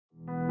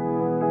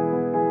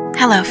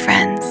Hello,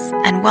 friends,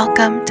 and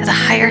welcome to the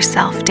Higher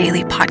Self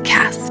Daily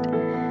Podcast.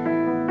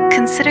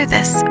 Consider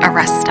this a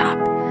rest stop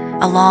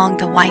along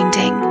the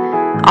winding,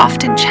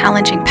 often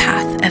challenging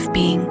path of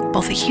being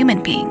both a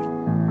human being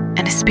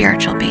and a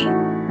spiritual being.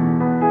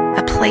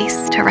 A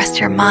place to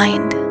rest your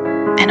mind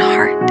and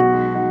heart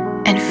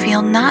and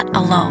feel not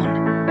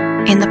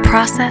alone in the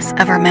process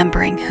of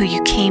remembering who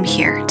you came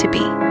here to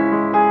be.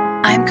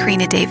 I'm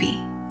Karina Davey,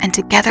 and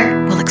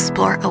together we'll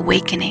explore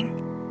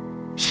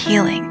awakening,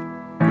 healing,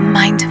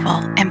 mindful,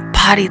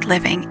 embodied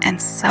living, and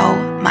so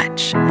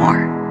much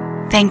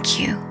more. Thank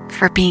you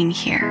for being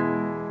here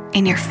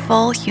in your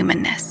full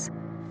humanness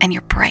and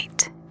your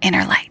bright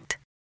inner light.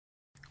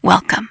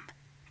 Welcome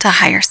to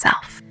Higher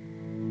Self.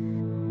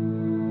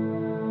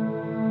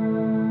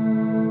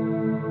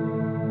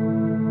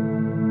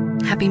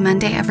 Happy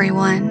Monday,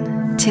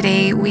 everyone.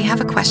 Today we have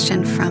a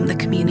question from the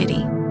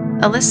community.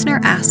 A listener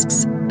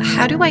asks,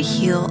 how do I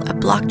heal a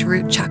blocked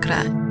root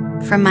chakra?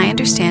 From my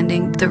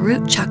understanding, the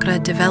root chakra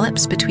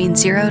develops between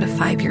 0 to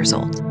 5 years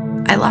old.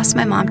 I lost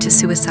my mom to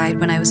suicide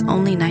when I was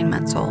only 9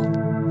 months old.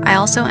 I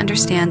also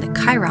understand that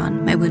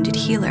Chiron, my wounded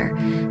healer,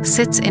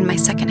 sits in my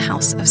second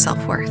house of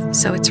self-worth,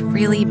 so it's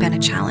really been a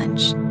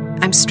challenge.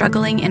 I'm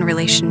struggling in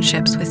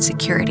relationships with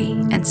security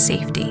and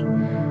safety.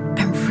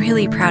 I'm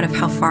really proud of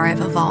how far I've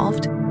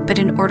evolved, but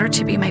in order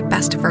to be my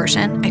best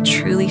version, I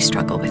truly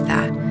struggle with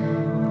that.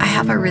 I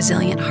have a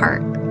resilient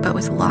heart, but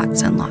with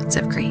lots and lots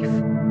of grief.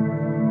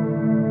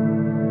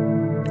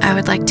 I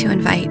would like to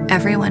invite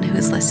everyone who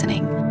is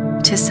listening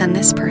to send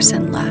this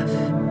person love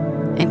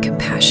and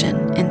compassion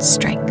and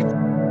strength.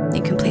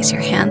 You can place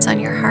your hands on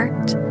your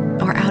heart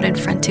or out in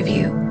front of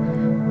you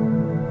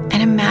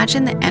and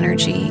imagine the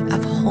energy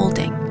of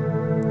holding,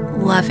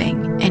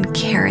 loving, and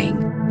caring,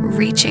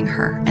 reaching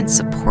her and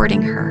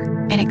supporting her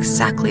in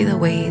exactly the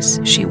ways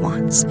she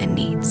wants and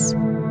needs.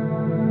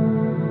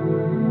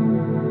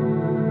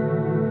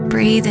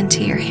 Breathe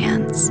into your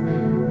hands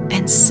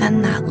and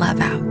send that love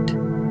out,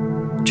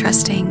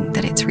 trusting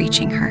that it's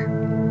reaching her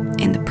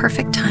in the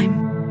perfect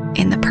time,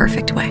 in the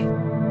perfect way.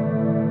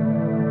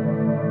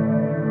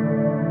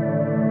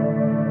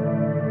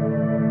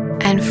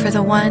 And for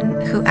the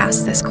one who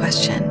asked this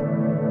question,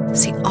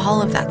 see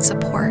all of that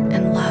support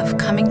and love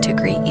coming to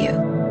greet you.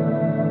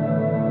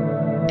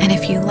 And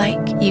if you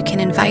like, you can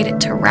invite it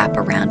to wrap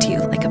around you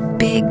like a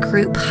big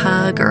group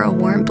hug or a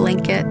warm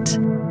blanket.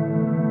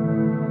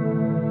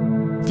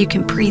 You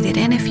can breathe it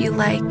in if you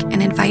like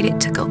and invite it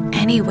to go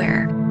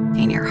anywhere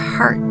in your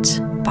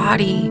heart,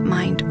 body,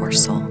 mind, or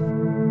soul.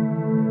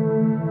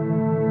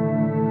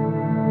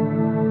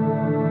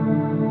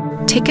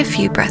 Take a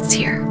few breaths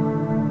here,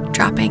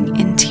 dropping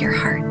into your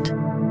heart.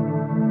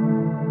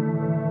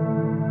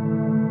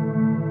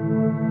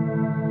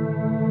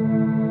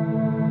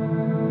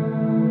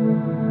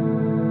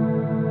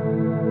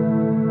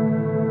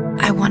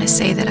 I want to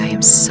say that I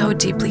am so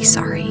deeply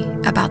sorry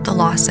about the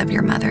loss of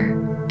your mother,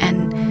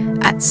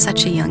 and at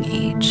such a young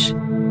age.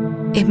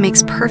 It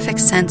makes perfect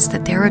sense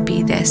that there would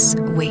be this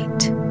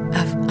weight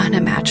of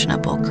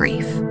unimaginable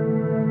grief.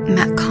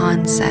 Matt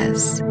Kahn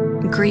says,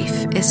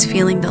 grief is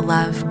feeling the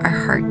love our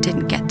heart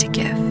didn't get to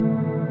give.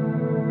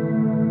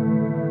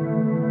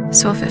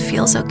 So if it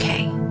feels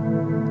okay,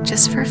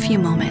 just for a few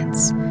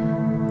moments,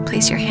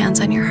 place your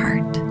hands on your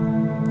heart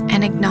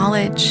and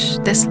acknowledge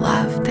this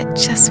love that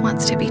just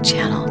wants to be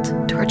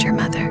channeled towards your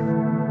mother.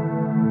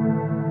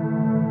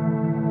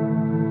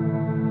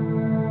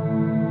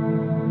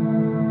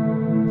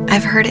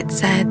 I've heard it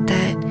said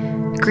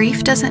that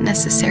grief doesn't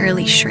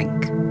necessarily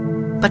shrink,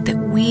 but that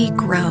we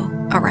grow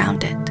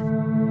around it.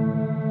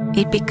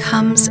 It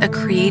becomes a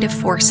creative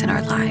force in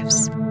our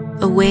lives,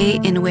 a way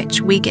in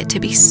which we get to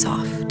be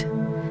soft,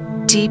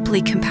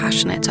 deeply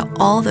compassionate to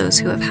all those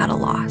who have had a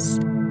loss,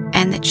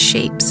 and that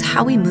shapes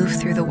how we move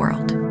through the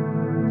world.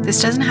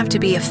 This doesn't have to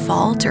be a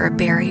fault or a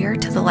barrier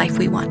to the life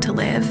we want to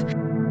live.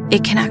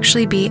 It can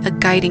actually be a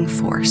guiding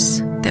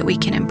force that we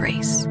can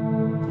embrace.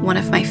 One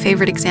of my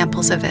favorite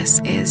examples of this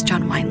is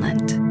John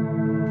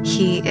Wineland.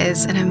 He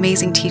is an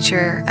amazing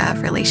teacher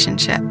of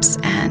relationships,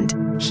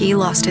 and he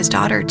lost his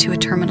daughter to a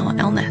terminal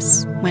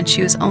illness when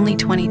she was only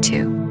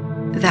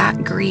 22.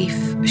 That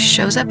grief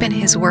shows up in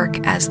his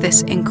work as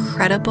this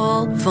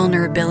incredible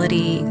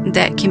vulnerability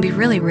that can be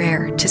really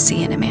rare to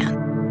see in a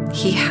man.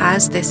 He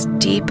has this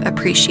deep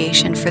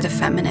appreciation for the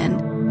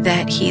feminine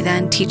that he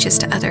then teaches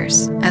to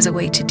others as a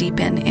way to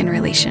deepen in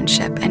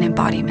relationship and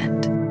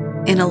embodiment.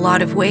 In a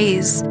lot of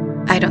ways,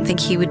 I don't think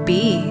he would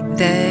be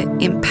the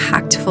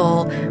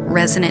impactful,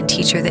 resonant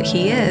teacher that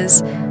he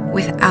is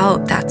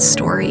without that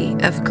story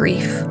of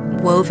grief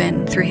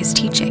woven through his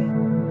teaching.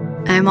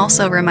 I'm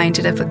also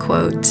reminded of the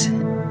quote,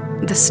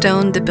 "The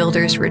stone the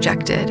builders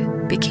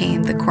rejected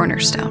became the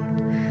cornerstone."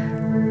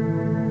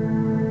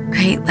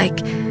 Right?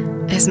 Like,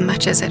 as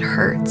much as it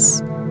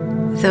hurts,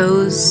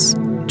 those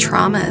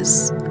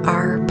traumas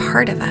are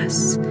part of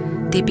us.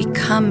 They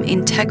become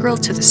integral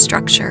to the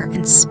structure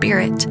and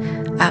spirit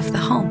of the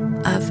home,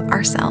 of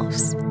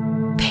ourselves.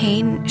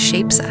 Pain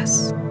shapes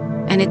us,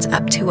 and it's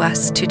up to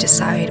us to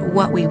decide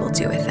what we will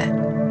do with it.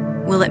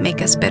 Will it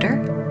make us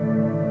bitter?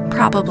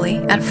 Probably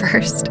at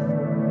first.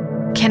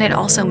 Can it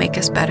also make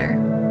us better?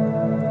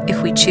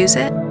 If we choose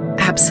it,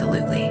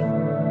 absolutely.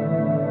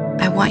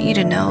 I want you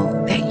to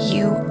know that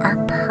you are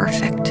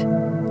perfect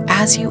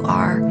as you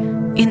are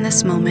in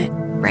this moment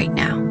right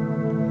now.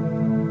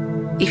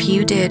 If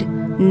you did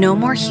no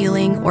more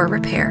healing or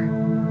repair,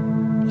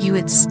 you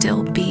would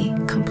still be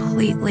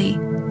completely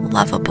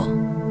lovable,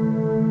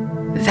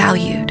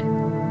 valued,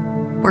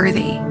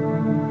 worthy,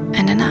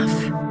 and enough.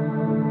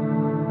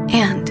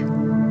 And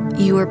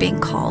you are being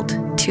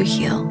called to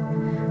heal,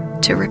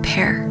 to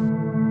repair.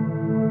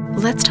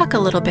 Let's talk a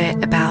little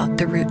bit about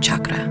the root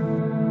chakra.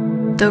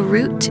 The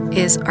root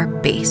is our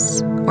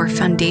base or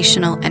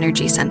foundational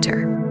energy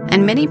center,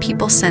 and many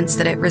people sense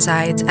that it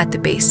resides at the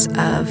base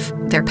of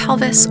their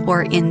pelvis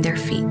or in their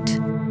feet.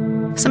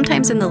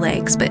 Sometimes in the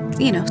legs, but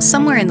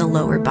somewhere in the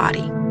lower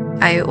body.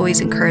 I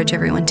always encourage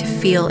everyone to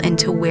feel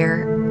into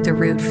where the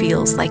root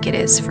feels like it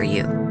is for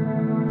you.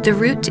 The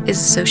root is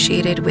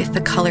associated with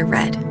the color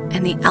red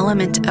and the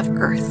element of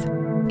earth.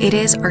 It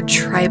is our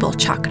tribal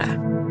chakra,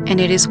 and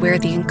it is where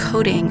the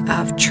encoding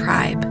of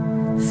tribe,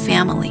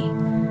 family,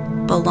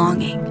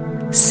 belonging,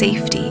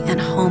 safety, and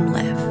home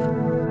live.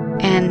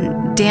 And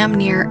damn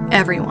near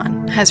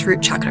everyone has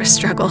root chakra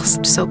struggles,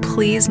 so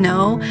please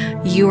know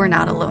you are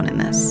not alone in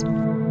this.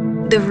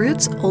 The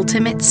root's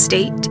ultimate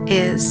state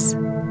is,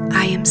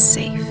 I am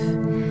safe,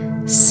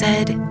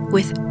 said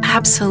with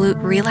absolute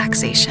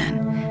relaxation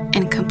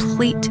and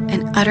complete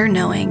and utter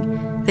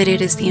knowing that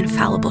it is the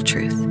infallible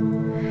truth.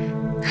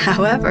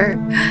 However,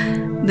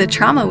 the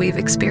trauma we've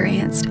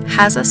experienced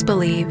has us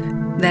believe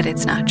that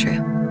it's not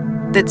true,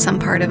 that some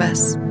part of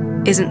us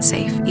isn't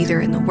safe either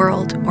in the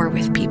world or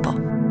with people.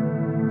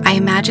 I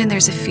imagine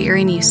there's a fear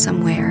in you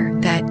somewhere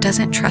that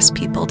doesn't trust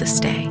people to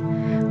stay,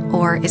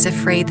 or is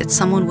afraid that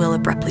someone will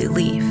abruptly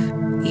leave,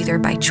 either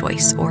by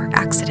choice or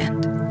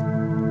accident.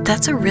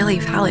 That's a really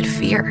valid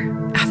fear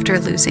after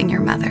losing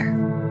your mother.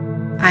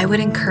 I would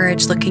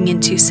encourage looking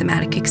into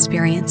somatic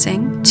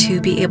experiencing to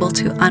be able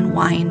to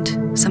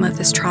unwind some of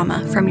this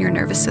trauma from your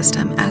nervous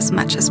system as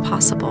much as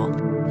possible.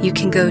 You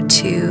can go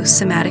to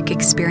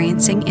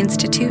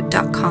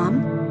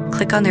somaticexperiencing.institute.com,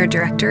 click on their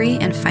directory,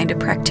 and find a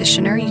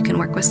practitioner. You can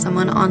work with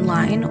someone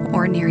online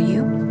or near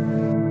you.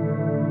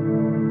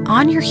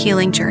 On your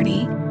healing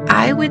journey,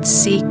 I would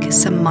seek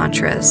some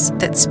mantras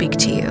that speak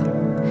to you.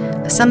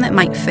 Some that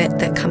might fit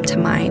that come to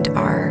mind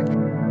are,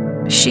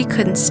 she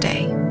couldn't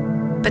stay,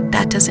 but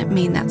that doesn't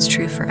mean that's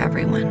true for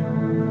everyone.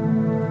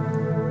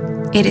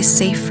 It is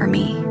safe for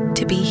me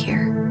to be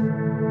here.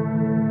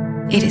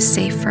 It is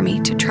safe for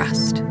me to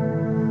trust.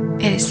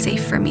 It is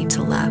safe for me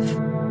to love.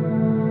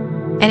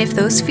 And if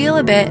those feel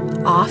a bit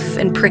off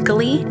and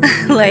prickly,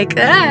 like,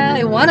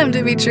 I want them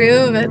to be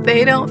true, but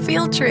they don't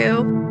feel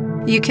true,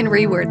 you can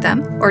reword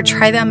them or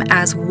try them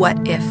as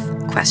what-if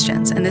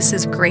questions. And this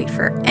is great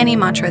for any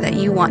mantra that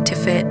you want to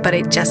fit, but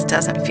it just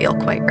doesn't feel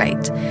quite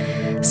right.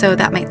 So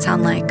that might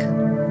sound like,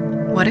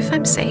 what if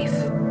I'm safe?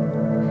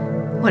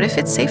 What if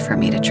it's safe for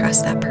me to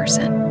trust that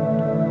person?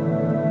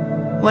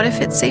 What if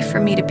it's safe for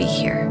me to be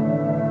here?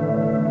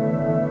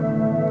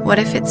 What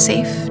if it's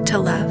safe to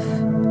love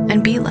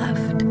and be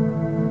loved?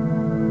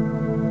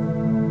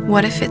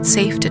 What if it's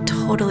safe to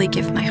totally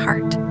give my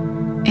heart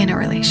in a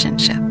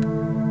relationship?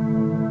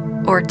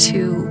 Or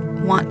to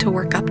want to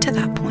work up to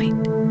that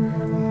point?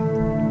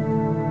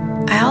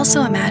 I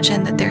also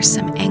imagine that there's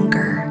some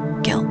anger,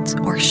 guilt,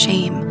 or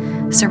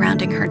shame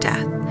surrounding her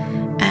death.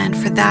 And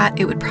for that,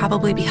 it would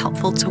probably be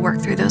helpful to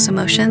work through those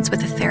emotions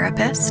with a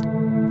therapist,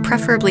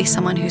 preferably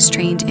someone who's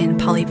trained in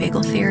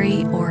polyvagal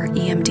theory or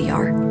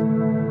EMDR.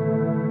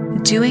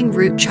 Doing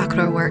root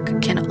chakra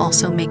work can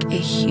also make a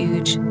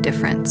huge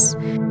difference.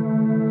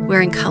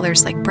 Wearing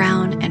colors like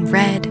brown and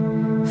red,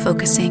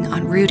 focusing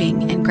on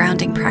rooting and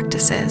grounding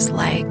practices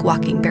like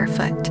walking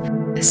barefoot,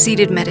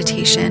 seated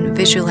meditation,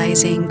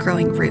 visualizing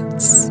growing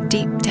roots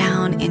deep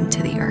down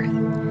into the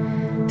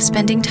earth,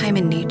 spending time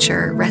in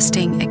nature,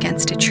 resting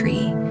against a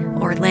tree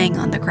or laying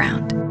on the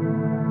ground.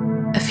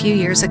 A few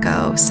years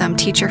ago, some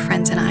teacher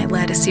friends and I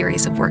led a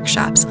series of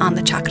workshops on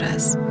the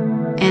chakras,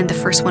 and the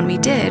first one we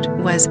did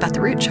was about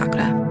the root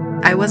chakra.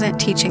 I wasn't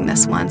teaching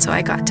this one, so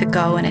I got to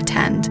go and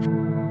attend.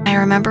 I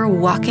remember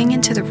walking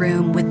into the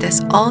room with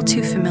this all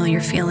too familiar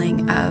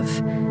feeling of,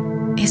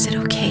 is it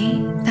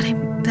okay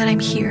that I'm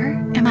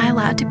here? Am I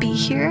allowed to be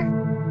here?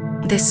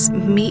 This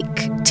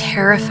meek,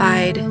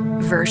 terrified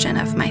version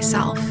of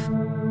myself.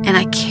 And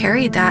I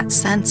carried that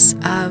sense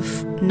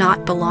of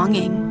not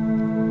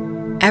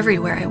belonging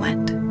everywhere I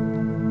went.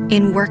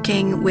 In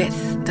working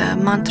with the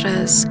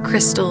mantras,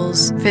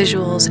 crystals,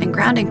 visuals, and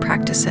grounding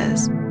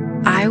practices,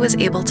 I was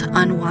able to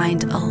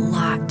unwind a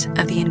lot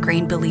of the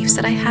ingrained beliefs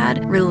that I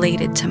had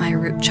related to my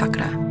root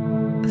chakra.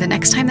 The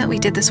next time that we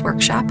did this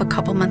workshop, a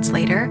couple months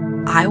later,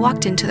 I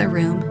walked into the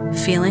room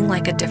feeling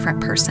like a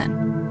different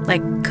person,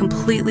 like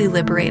completely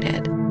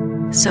liberated.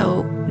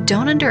 So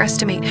don't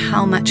underestimate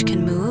how much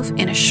can move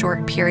in a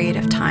short period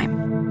of time.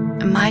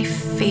 My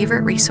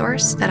favorite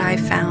resource that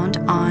I've found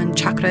on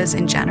chakras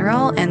in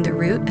general and the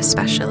root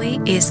especially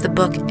is the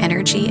book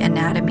Energy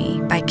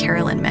Anatomy by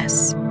Carolyn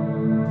Myss.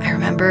 I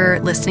remember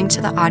listening to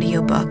the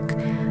audiobook,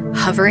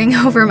 hovering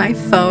over my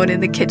phone in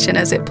the kitchen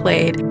as it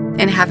played,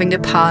 and having to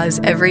pause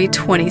every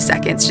 20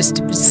 seconds just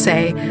to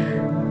say,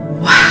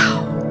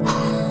 wow,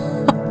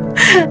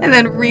 and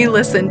then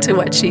re-listen to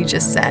what she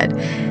just said.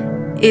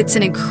 It's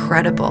an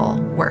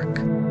incredible work.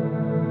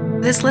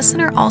 This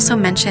listener also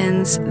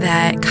mentions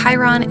that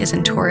Chiron is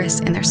in Taurus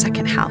in their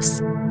second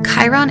house.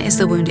 Chiron is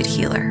the wounded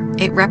healer.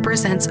 It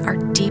represents our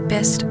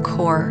deepest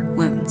core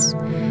wounds.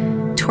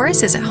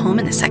 Taurus is at home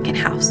in the second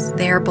house.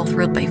 They are both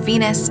ruled by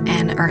Venus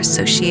and are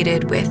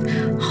associated with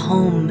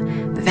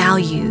home,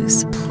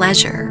 values,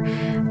 pleasure,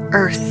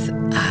 earth,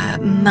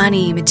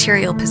 money,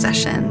 material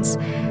possessions,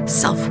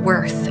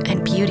 self-worth,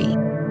 and beauty.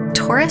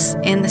 Taurus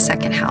in the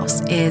second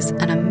house is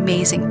an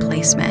amazing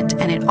placement,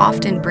 and it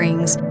often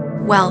brings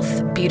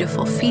wealth,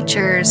 beautiful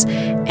features,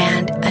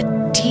 and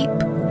a deep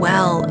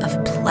well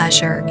of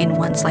pleasure in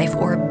one's life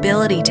or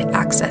ability to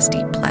access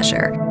deep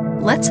pleasure.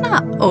 Let's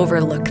not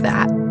overlook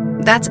that.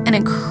 That's an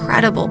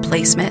incredible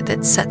placement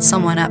that sets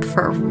someone up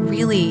for a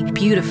really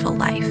beautiful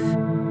life.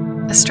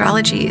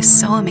 Astrology is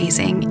so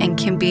amazing and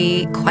can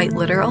be quite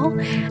literal,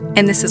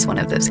 and this is one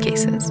of those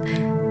cases.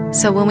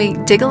 So when we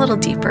dig a little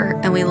deeper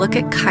and we look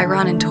at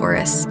Chiron and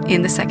Taurus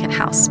in the second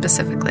house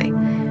specifically,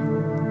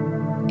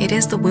 it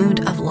is the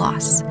wound of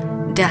loss,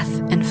 death,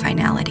 and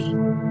finality.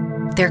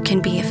 There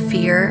can be a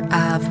fear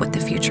of what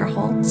the future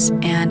holds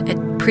and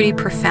a pretty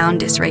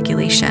profound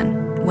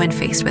dysregulation when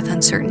faced with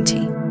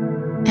uncertainty.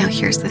 Now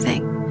here's the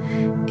thing.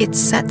 It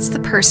sets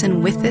the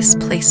person with this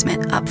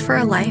placement up for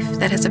a life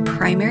that has a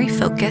primary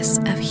focus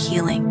of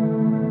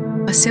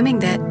healing. Assuming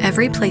that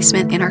every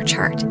placement in our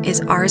chart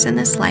is ours in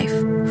this life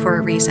for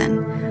a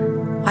reason,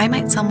 why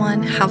might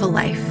someone have a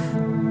life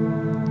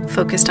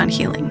focused on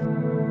healing?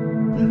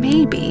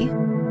 Maybe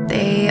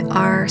they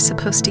are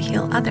supposed to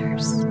heal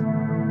others.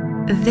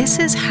 This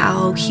is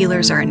how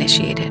healers are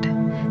initiated.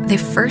 They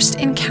first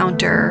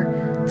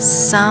encounter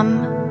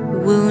some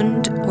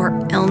wound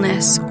or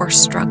illness or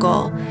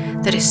struggle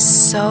that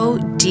is so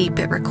deep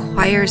it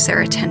requires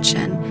their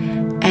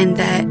attention, and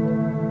that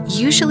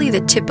usually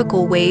the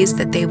typical ways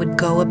that they would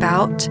go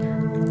about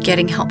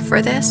getting help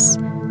for this,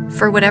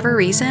 for whatever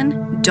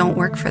reason, don't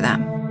work for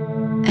them.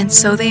 And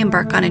so they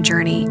embark on a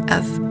journey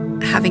of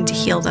having to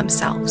heal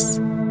themselves.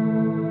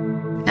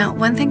 Now,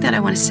 one thing that I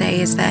want to say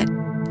is that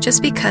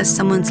just because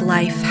someone's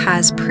life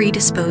has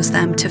predisposed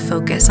them to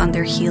focus on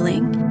their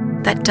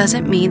healing, that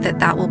doesn't mean that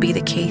that will be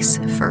the case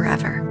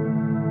forever.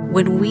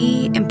 When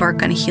we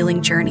embark on a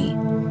healing journey,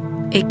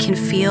 it can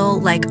feel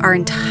like our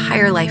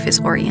entire life is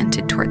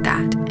oriented toward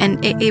that.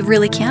 And it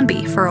really can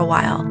be for a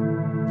while.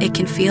 It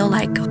can feel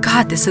like, oh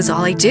God, this is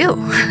all I do.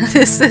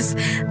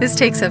 This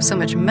takes up so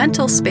much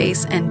mental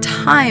space and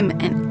time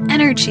and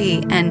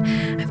energy, and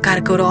I've got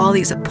to go to all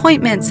these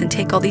appointments and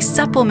take all these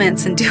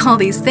supplements and do all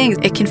these things.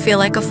 It can feel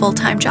like a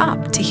full-time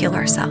job to heal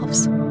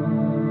ourselves.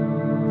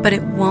 But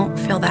it won't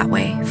feel that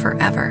way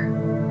forever.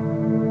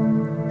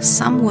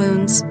 Some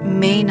wounds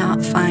may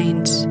not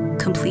find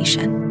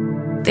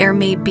completion. There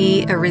may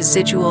be a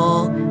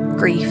residual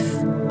grief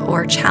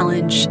or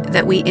challenge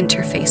that we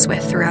interface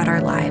with throughout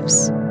our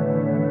lives.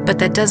 But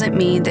that doesn't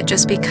mean that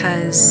just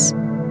because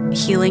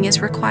healing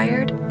is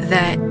required,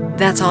 that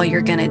that's all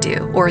you're going to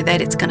do, or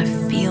that it's going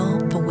to feel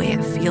the way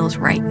it feels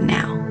right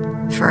now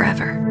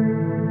forever.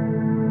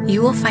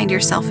 You will find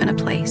yourself in a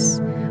place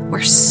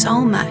where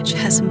so much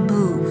has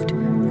moved,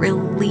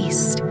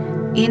 released,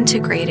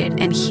 integrated,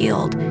 and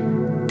healed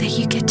that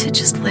you get to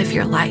just live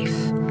your life,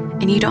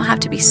 and you don't have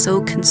to be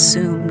so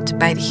consumed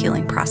by the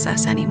healing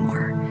process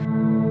anymore.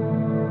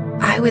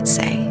 I would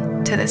say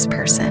to this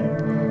person,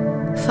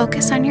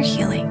 focus on your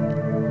healing.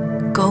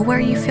 Go where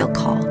you feel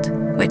called,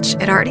 which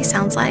it already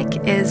sounds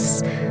like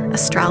is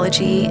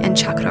astrology and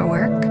chakra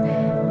work,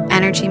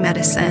 energy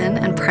medicine,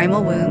 and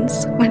primal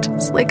wounds, which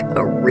is like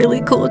a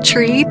really cool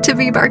tree to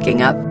be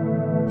barking up.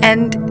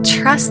 And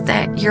trust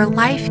that your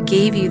life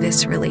gave you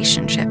this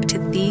relationship to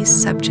these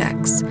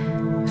subjects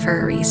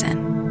for a reason,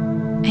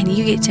 and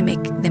you get to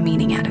make the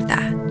meaning out of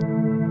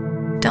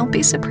that. Don't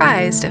be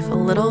surprised if a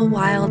little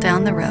while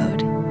down the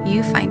road,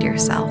 you find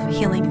yourself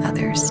healing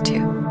others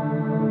too.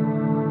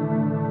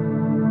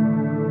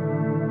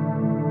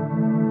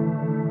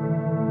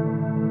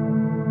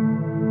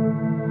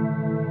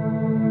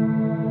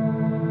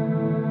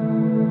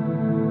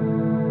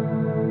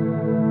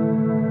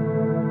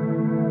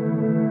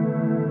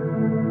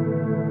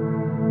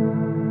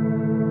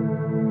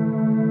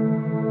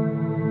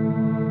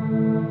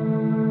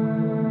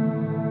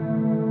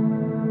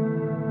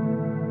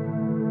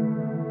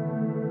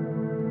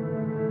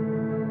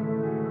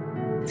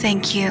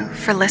 Thank you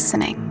for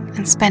listening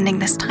and spending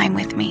this time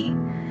with me.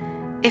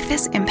 If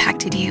this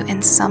impacted you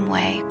in some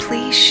way,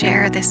 please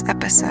share this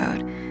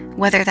episode,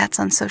 whether that's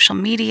on social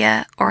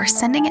media or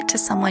sending it to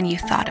someone you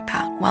thought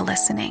about while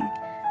listening.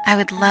 I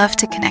would love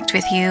to connect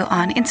with you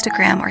on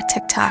Instagram or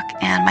TikTok,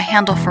 and my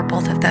handle for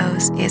both of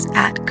those is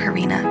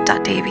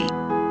 @karina.davy.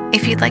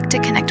 If you'd like to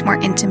connect more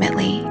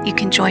intimately, you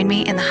can join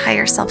me in the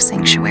Higher Self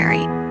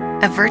Sanctuary,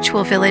 a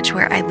virtual village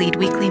where I lead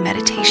weekly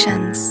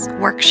meditations,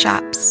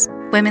 workshops,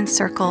 women's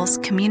circles,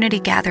 community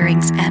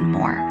gatherings, and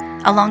more,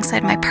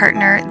 alongside my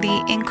partner,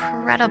 the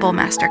incredible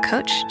master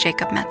coach,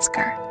 Jacob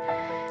Metzger.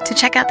 To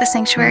check out the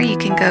sanctuary, you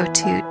can go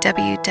to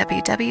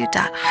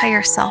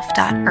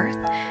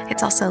www.higherself.earth.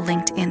 It's also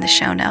linked in the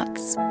show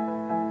notes.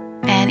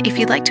 And if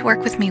you'd like to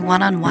work with me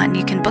one-on-one,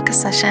 you can book a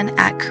session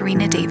at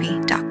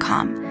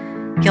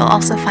karinadavy.com. You'll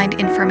also find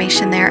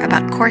information there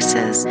about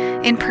courses,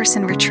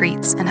 in-person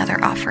retreats, and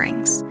other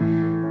offerings.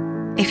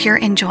 If you're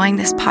enjoying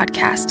this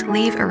podcast,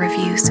 leave a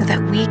review so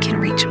that we can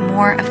reach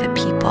more of the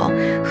people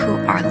who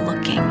are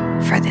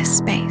looking for this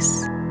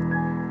space.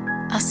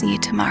 I'll see you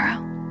tomorrow.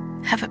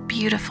 Have a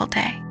beautiful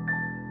day.